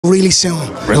Really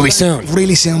soon. Really soon?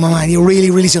 Really soon, my man. You're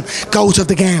really soon. Goats of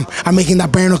the game are making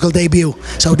that bare knuckle debut.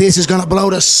 So this is going to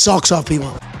blow the socks off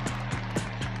people.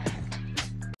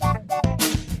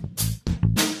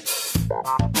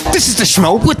 This is the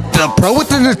Schmo with the Pro with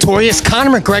the Notorious,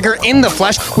 Conor McGregor in the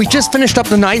flesh. We just finished up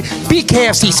the night,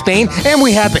 BKFC Spain, and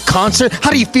we had the concert.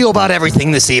 How do you feel about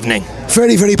everything this evening?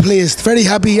 Very pleased, very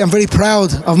happy, and very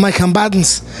proud of my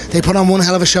combatants. They put on one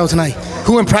hell of a show tonight.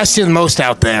 Who impressed you the most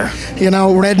out there? You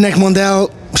know, Redneck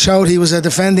Mundell showed he was a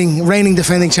reigning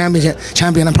defending champion,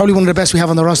 and probably one of the best we have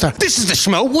on the roster. This is the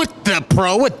Schmo with the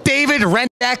Pro with David Redneck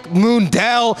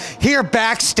Mundell here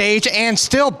backstage, and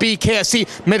still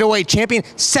BKFC Middleweight champion,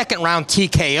 second round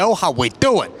TKO. How we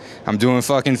doing? I'm doing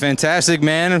fucking fantastic,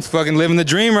 man. I'm fucking living the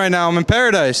dream right now. I'm in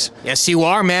paradise. Yes, you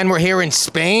are, man. We're here in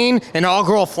Spain,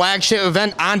 inaugural flagship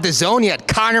event on DAZN. You had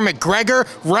Conor McGregor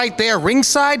right there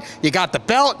ringside. You got the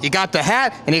belt, you got the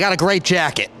hat, and you got a great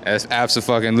jacket. That's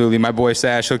absolutely. My boy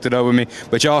Sash hooked it up with me.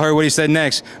 But y'all heard what he said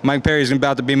next. Mike Perry's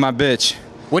about to be my bitch.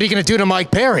 What are you going to do to Mike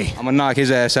Perry? I'm going to knock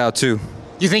his ass out, too.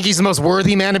 You think he's the most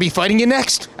worthy man to be fighting you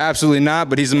next? Absolutely not,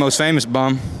 but he's the most famous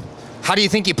bum. How do you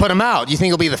think you put him out? You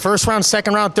think it'll be the first round,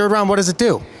 second round, third round? What does it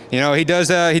do? You know, he does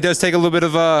take a little bit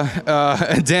of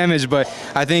damage, but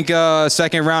I think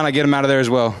second round I get him out of there as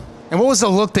well. And what was the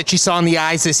look that you saw in the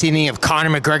eyes this evening of Conor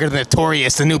McGregor, the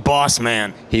Notorious, the new boss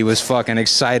man? He was fucking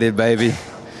excited, baby.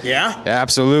 Yeah?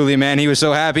 Absolutely, man. He was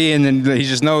so happy, and then he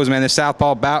just knows, man, this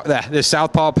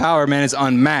southpaw power, man, is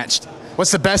unmatched.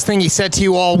 What's the best thing he said to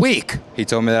you all week? He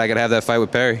told me that I could have that fight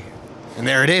with Perry. And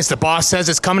there it is. The boss says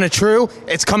it's coming true.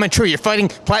 It's coming true. You're fighting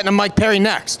Platinum Mike Perry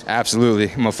next. Absolutely.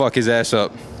 I'm going to fuck his ass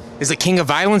up. Is the King of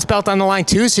Violence belt on the line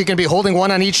too, so you're going to be holding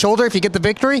one on each shoulder if you get the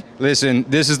victory? Listen,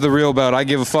 this is the real belt. I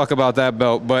give a fuck about that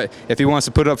belt, but if he wants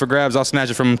to put it up for grabs, I'll snatch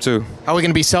it from him too. How are we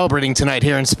going to be celebrating tonight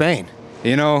here in Spain?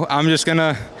 You know, I'm going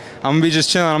to be just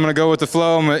chilling. I'm going to go with the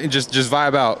flow. I'm going to just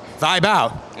vibe out. Vibe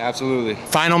out? Absolutely.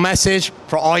 Final message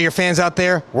for all your fans out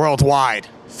there worldwide.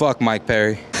 Fuck Mike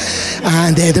Perry.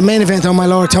 And the main event, on my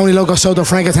lord, Tony Loco Soto,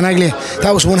 Franco, Tenagila.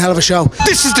 That was one hell of a show.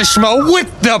 This is the Schmo with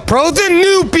the Pro, the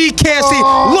new BKFC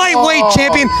lightweight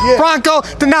champion, Franco,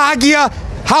 Tenagila.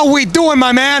 How we doing,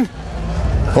 my man?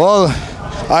 Well,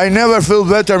 I never feel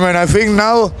better, man. I think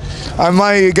now I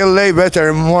might get laid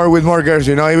better with more girls,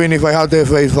 you know, even if I have the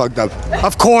face fucked up.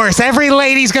 Of course, every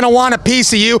lady's gonna want a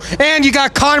piece of you, and you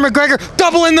got Conor McGregor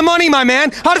doubling the money, my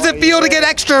man. How does it feel to get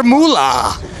extra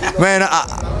moolah? Man,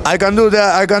 I can do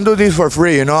that. I can do this for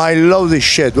free, you know. I love this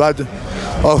shit, but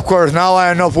of course now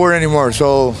I am not poor anymore,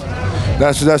 so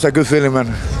that's a good feeling, man.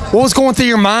 What was going through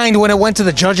your mind when it went to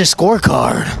the judges'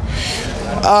 scorecard?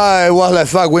 I was like,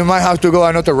 fuck, we might have to go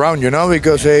another round, you know,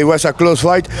 because it was a close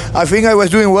fight. I think I was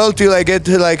doing well till I get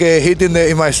like a hit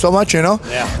in my stomach, you know.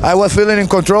 Yeah. I was feeling in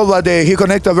control, but he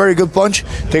connected a very good punch.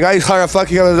 The guy is hard as fuck.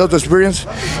 He has a lot of experience.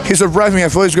 He surprised me. I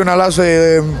thought he's gonna last.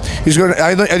 I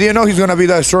didn't know he's gonna be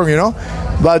that strong, you know.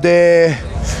 But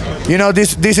you know,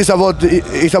 this is about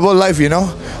life, you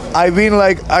know.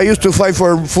 I used to fight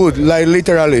for food, like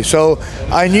literally. So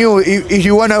I knew if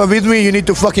you wanna beat me, you need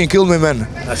to fucking kill me, man.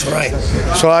 That's right.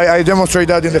 So I demonstrate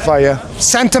that in the fight, yeah.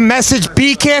 Sent a message,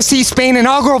 BKFC Spain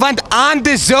inaugural event on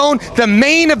DAZN, the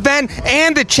main event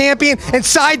and the champion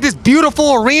inside this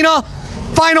beautiful arena.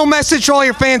 Final message to all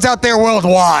your fans out there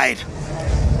worldwide.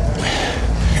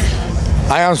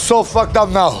 I am so fucked up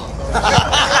now.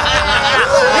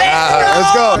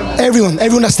 Let's go. Everyone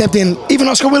that stepped in, even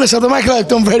Oscar Willis of the MacLife,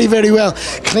 done very well.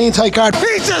 Clean, tight guard.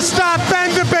 He just stopped Ben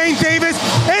the Bane Davis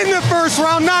in the first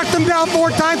round, knocked him down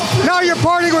 4 times. Now you're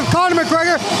partying with Conor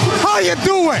McGregor. How you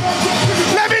doing?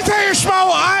 Let me tell you, Schmo,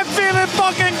 I'm feeling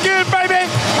fucking good, baby.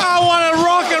 I want to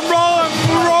rock and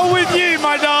roll with you,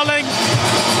 my darling.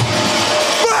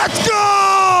 Let's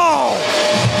go!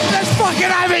 Let's fucking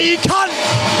have it, you cunt!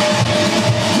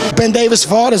 Ben Davis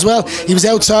fought as well. He was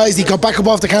outsized. He got back up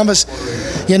off the canvas.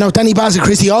 You know, Danny Basil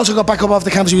Christie also got back up off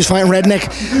the canvas. He was fighting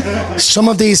Redneck. Some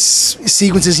of these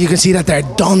sequences, you can see that they're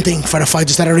daunting for the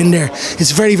fighters that are in there.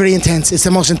 It's very intense. It's the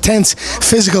most intense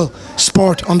physical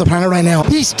sport on the planet right now.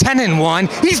 He's 10-1.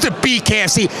 He's the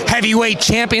BKFC heavyweight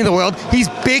champion of the world. He's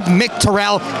big Mick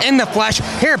Terrill in the flesh.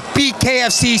 Here at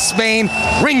BKFC Spain,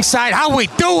 ringside. How we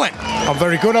doing? I'm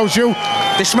very good. How's you?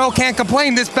 The Schmo can't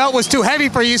complain. This belt was too heavy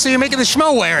for you, so you're making the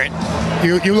Schmo wear it.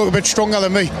 You look a bit stronger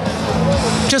than me.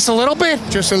 Just a little bit?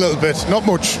 Just a little bit. Not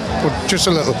much, but just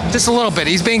a little. Just a little bit.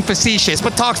 He's being facetious.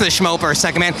 But talk to the Schmo for a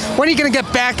second, man. When are you going to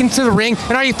get back into the ring?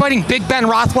 And are you fighting Big Ben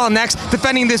Rothwell next,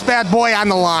 defending this bad boy on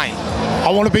the line? I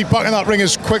want to be back in that ring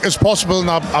as quick as possible, and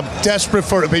I'm desperate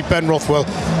for it to beat Ben Rothwell.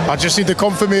 I just need the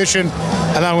confirmation,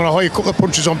 and then I'm going to hire a couple of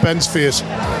punches on Ben's face.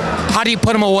 How do you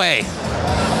put him away?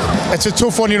 It's a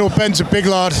tough one, you know. Ben's a big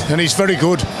lad and he's very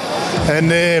good,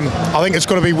 and I think it's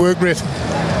going to be work rate.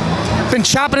 Been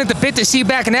chopping at the bit to see you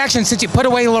back in action since you put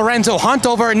away Lorenzo Hunt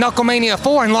over at Knucklemania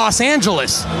 4 in Los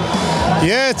Angeles.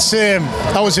 Yeah, it's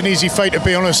that was an easy fight, to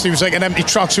be honest. He was like an empty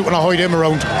tracksuit when I hide him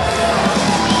around.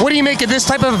 What do you make of this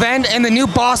type of event and the new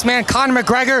boss man, Conor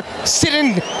McGregor,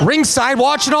 sitting ringside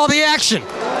watching all the action?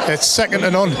 It's second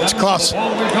to none. It's class.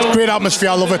 Great atmosphere.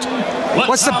 I love it.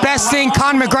 What's the best thing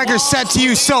Conor McGregor said to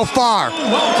you so far? Do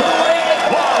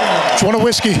you want a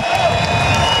whiskey?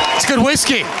 It's good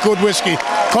whiskey. Good whiskey.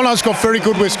 Conor's got very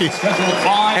good whiskey.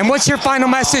 And what's your final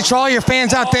message to all your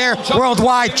fans out there,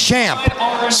 worldwide champ?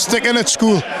 Sticking at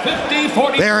school.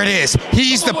 There it is.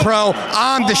 He's the pro.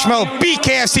 I'm the Schmo.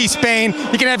 BKFC Spain.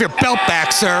 You can have your belt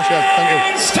back, sir. Sure,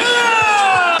 thank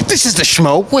you. This is the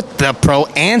Schmo with the pro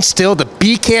and still the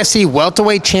BKFC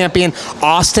welterweight champion,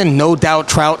 Austin No Doubt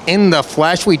Trout in the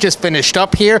flesh. We just finished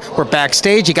up here. We're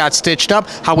backstage. You got stitched up.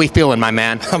 How we feeling, my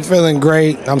man? I'm feeling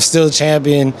great. I'm still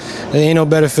champion. There ain't no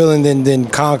better feeling than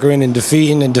conquering and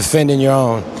defeating and defending your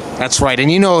own. That's right,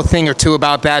 and you know a thing or two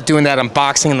about that, doing that in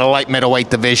boxing in the light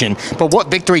middleweight division. But what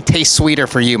victory tastes sweeter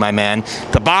for you, my man?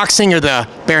 The boxing or the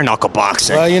bare knuckle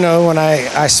boxing? Well, you know, when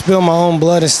I spill my own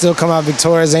blood and still come out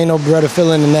victorious, ain't no better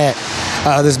feeling than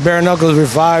that. This bare knuckles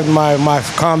revived my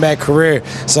combat career.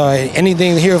 So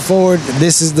anything here forward,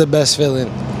 this is the best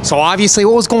feeling. So obviously,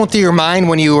 what was going through your mind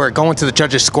when you were going to the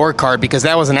judges' scorecard? Because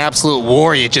that was an absolute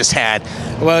war you just had.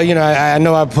 Well, you know, I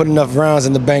know I put enough rounds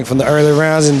in the bank from the early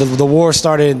rounds, and the war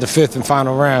started in the 5th and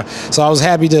final round. So I was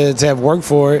happy to have worked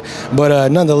for it,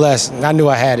 but nonetheless, I knew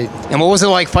I had it. And what was it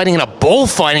like fighting in a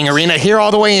bullfighting arena here all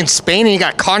the way in Spain, and you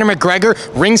got Conor McGregor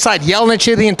ringside yelling at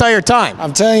you the entire time?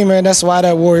 I'm telling you, man, that's why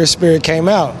that warrior spirit came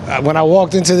out. When I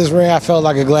walked into this ring, I felt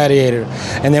like a gladiator.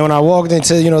 And then when I walked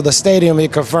into, you know, the stadium,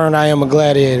 it confirmed I am a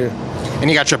gladiator. And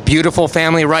you got your beautiful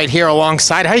family right here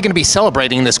alongside. How are you going to be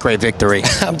celebrating this great victory?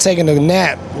 I'm taking a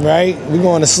nap, right? We're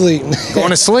going to sleep.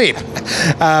 Going to sleep?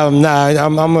 Nah,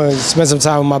 I'm going to spend some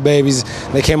time with my babies.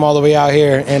 They came all the way out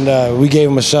here, and we gave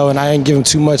them a show, and I didn't give them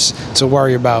too much to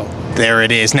worry about. There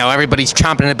it is. Now everybody's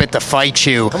chomping a bit to fight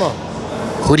you. Come on.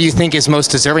 Who do you think is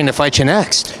most deserving to fight you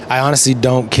next? I honestly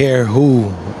don't care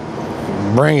who.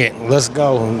 Bring it. Let's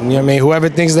go. You know what I mean? Whoever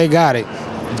thinks they got it,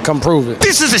 come prove it.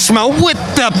 This is the Schmo with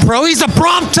the pro. He's a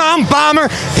Brumtown bomber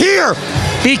here.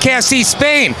 BKFC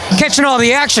Spain, catching all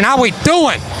the action. How we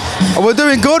doing? We're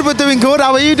doing good. We're doing good.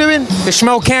 How are you doing? The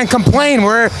Schmo can't complain.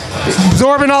 We're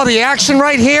absorbing all the action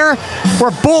right here.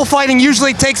 Where bullfighting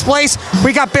usually takes place,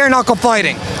 we got bare knuckle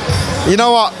fighting. You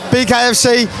know what?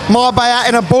 BKFC, Marbella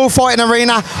in a bullfighting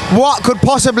arena. What could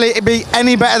possibly be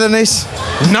any better than this?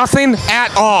 Nothing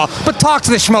at all. But talk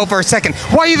to the Schmo for a second.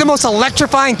 Why are you the most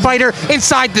electrifying fighter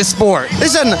inside this sport?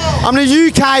 Listen, I'm the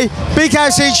UK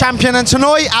BKFC champion, and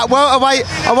tonight at welterweight,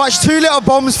 I watched two little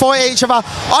bums fight each other,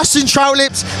 Austin Trout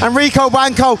and Rico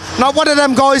Franco. Not one of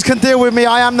them guys can deal with me.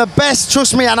 I am the best,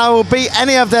 trust me, and I will beat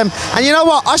any of them. And you know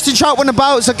what? Austin Trout won the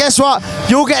bout, so guess what?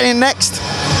 You're getting in next.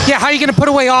 Yeah, how are you going to put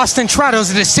away Austin Trout? It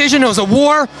was a decision, it was a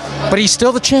war, but he's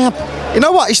still the champ. You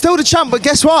know what? He's still the champ, but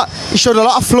guess what? He showed a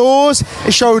lot of flaws,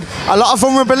 he showed a lot of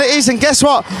vulnerabilities, and guess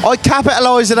what? I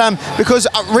capitalised on them because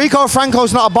Rico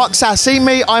Franco's not a boxer. See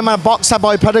me, I'm a boxer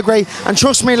by pedigree, and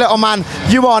trust me, little man,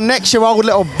 you are next, you old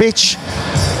little bitch.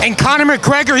 And Conor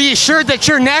McGregor, he assured that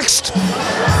you're next?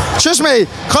 Trust me,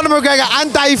 Conor McGregor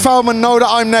and Dave Feldman know that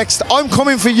I'm next. I'm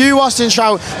coming for you, Austin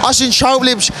Trout. Austin Trout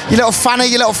lips, you little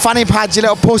fanny pads, you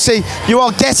little pussy. You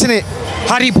are getting it.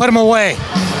 How do you put him away?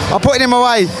 I'm putting him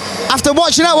away. After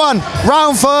watching that one,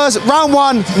 round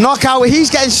one, knockout.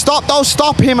 He's getting stopped. Don't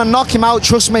stop him and knock him out.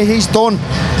 Trust me, he's done.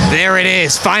 There it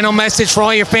is. Final message for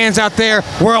all your fans out there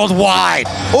worldwide.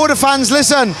 All the fans,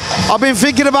 listen, I've been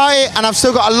thinking about it and I've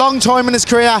still got a long time in this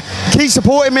career. Keep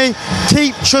supporting me.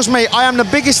 Trust me, I am the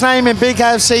biggest name in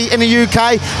BKFC in the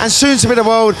UK and soon to be the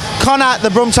world. Conor, the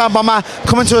Brumtown bomber,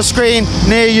 coming to a screen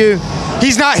near you.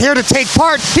 He's not here to take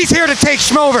part, he's here to take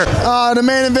Schmover. The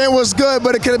main event was good,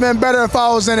 but it could have been better if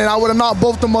I was in it. I would have knocked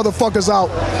both the motherfuckers out.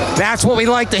 That's what we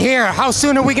like to hear. How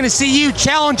soon are we going to see you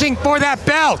challenging for that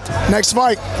belt? Next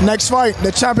fight.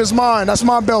 The champion's mine. That's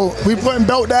my belt. We putting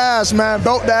belt to ass, man.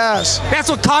 Belt to ass. That's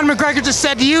what Conor McGregor just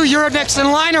said to you. You're next in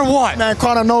line or what? Man,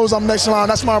 Conor knows I'm next in line.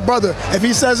 That's my brother. If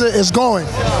he says it, it's going.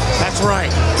 That's right.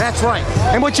 That's right.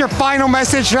 And what's your final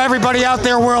message to everybody out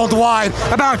there worldwide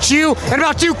about you and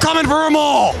about you coming for them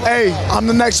all? Hey, I'm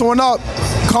the next one up.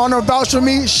 Conor vouched for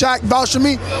me, Shaq vouched for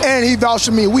me, and he vouched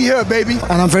for me. We here, baby.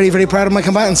 And I'm very, very proud of my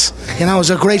combatants. You know, it was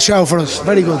a great show for us.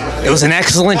 Very good. It was an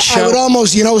excellent show. I would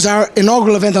almost, you know, it was our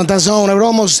inaugural event on DAZN. I would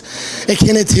almost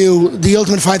akin it to The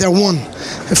Ultimate Fighter 1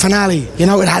 finale. You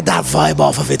know, it had that vibe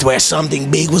off of it where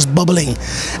something big was bubbling.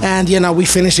 And, you know, we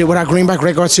finished it with our Greenback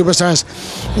Record superstars,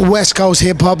 West Coast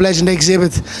hip-hop legend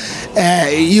Exhibit,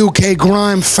 UK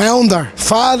grime founder,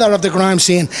 father of the grime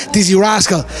scene, Dizzy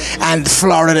Rascal, and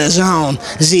Florida's own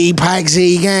Z-Pack,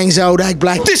 Z-Gang, Kodak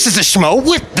Black. This is a Schmo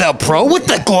with the pro, with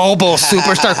the global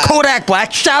superstar, Kodak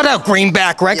Black. Shout out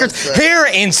Greenback Records here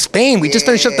in Spain. We just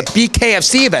finished up the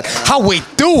BKFC event. How we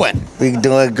doing? We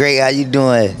doing great. How you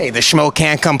doing? Hey, the Schmo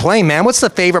can't complain, man. What's the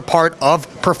favorite part of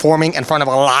performing in front of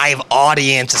a live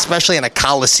audience, especially in a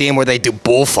coliseum where they do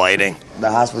bullfighting? The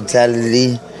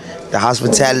hospitality. The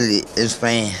hospitality is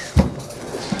Spain.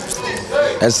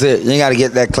 That's it. You ain't got to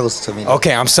get that close to me.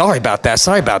 Okay, I'm sorry about that.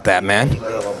 Sorry about that, man.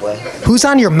 Who's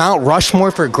on your Mount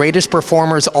Rushmore for greatest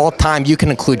performers all time? You can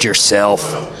include yourself.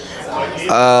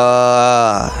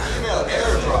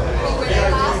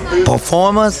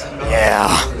 Performers? Yeah.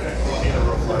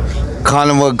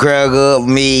 Conor McGregor,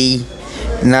 me, you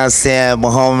know what I'm saying,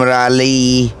 Muhammad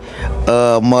Ali,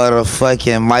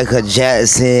 motherfucking Michael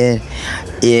Jackson,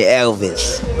 yeah,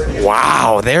 Elvis.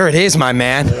 Wow, there it is, my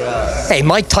man. Hey,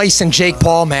 Mike Tyson, Jake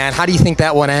Paul, man. How do you think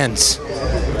that one ends?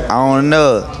 I don't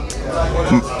know.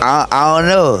 I don't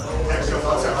know.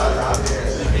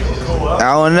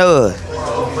 I don't know.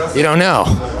 You don't know?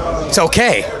 It's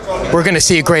okay. We're going to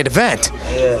see a great event.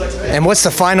 Yeah. And what's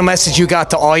the final message you got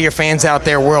to all your fans out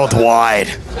there worldwide?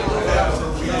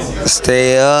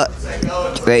 Stay up.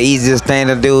 The easiest thing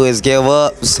to do is give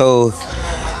up. So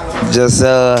just,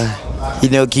 you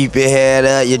know, keep your head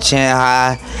up, your chin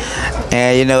high.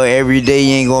 And, you know, every day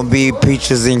you ain't going to be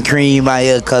peaches and cream out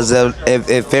here. Because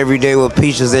if every day was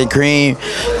peaches and cream,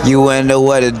 you wouldn't know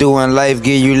what to do in life,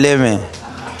 give you living.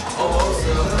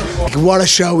 What a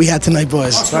show we had tonight,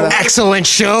 boys. Excellent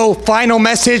show. Final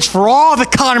message for all the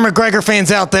Conor McGregor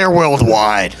fans out there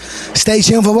worldwide. Stay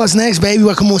tuned for what's next, baby.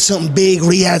 We're coming with something big,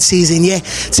 Riyadh season, yeah?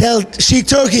 Tell Sheikh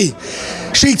Turkey,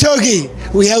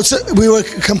 we were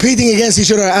competing against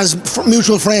each other as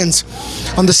mutual friends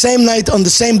on the same night, on the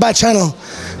same bat channel,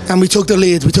 and we took the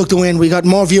lead, we took the win. We got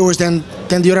more viewers than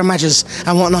the other matches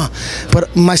and whatnot.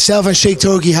 But myself and Sheikh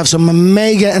Turkey have some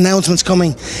mega announcements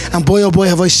coming, and boy oh boy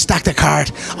have I stacked a card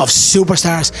of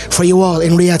superstars for you all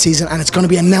in Riyadh season, and it's going to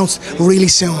be announced really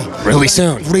soon. Really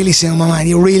soon? Really soon, my man.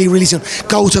 You really soon.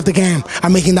 Goats of the game are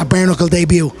making that bare knuckle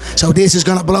debut, so this is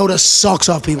going to blow the socks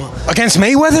off people. Against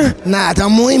Mayweather? Nah, they're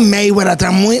muy Mayweather.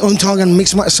 I'm talking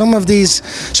mixed. Some of these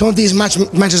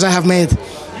matches I have made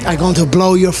are going to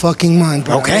blow your fucking mind,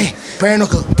 bro. Okay. Bare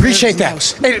knuckle. Appreciate that.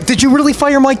 Hey, did you really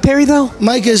fire Mike Perry though?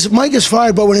 Mike is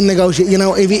fired, but we're in negotiation. You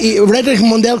know, if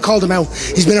Mundell called him out.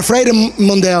 He's been afraid of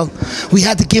Mundell. We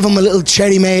had to give him a little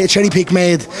cherry pick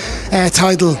made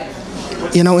title.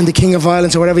 You know, in the King of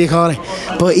Violence or whatever you call it.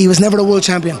 But he was never a world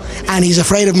champion. And he's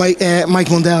afraid of Mike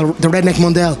Mundell, the redneck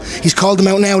Mundell. He's called him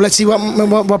out now. Let's see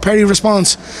what Perry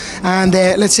responds. And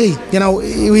let's see. You know,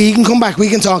 he can come back. We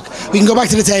can talk. We can go back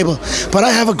to the table. But I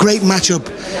have a great matchup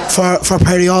for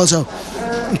Perry also.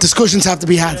 Discussions have to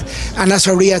be had, and that's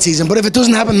for Riyadh season. But if it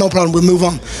doesn't happen, no problem, we'll move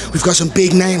on. We've got some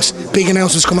big names, big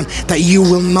announcements coming that you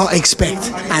will not expect,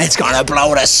 and it's gonna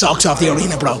blow the socks off the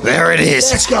arena, bro. There it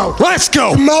is. Let's go. Let's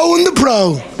go. Mo and the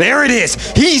pro. There it is.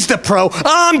 He's the pro.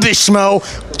 I'm the Schmo.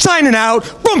 Signing out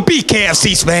from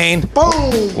BKFC Spain.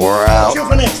 Boom. We're out.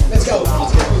 Let's go.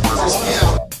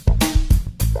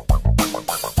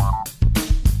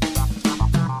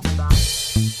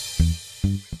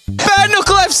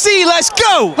 Knuckle FC, let's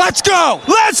go! Let's go!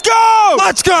 Let's go!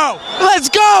 Let's go! Let's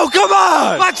go! Come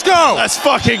on! Let's go! Let's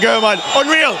fucking go, man!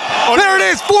 Unreal! There it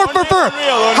is, 4 for 4.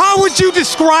 How would you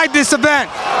describe this event?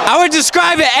 I would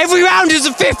describe it, every round is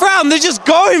a 5th round. They're just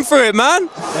going for it, man.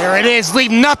 There it is,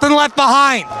 leave nothing left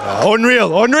behind.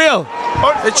 Unreal, unreal.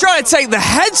 They're trying to take the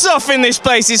heads off in this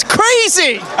place. It's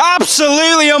crazy.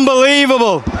 Absolutely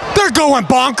unbelievable. They're going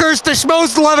bonkers. The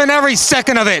Schmo's loving every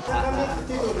second of it.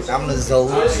 I'm the Zoe,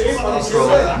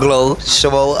 Glow,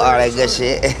 Schmo, all that good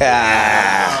shit.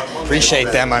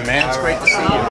 Appreciate that, my man. It's great to see you.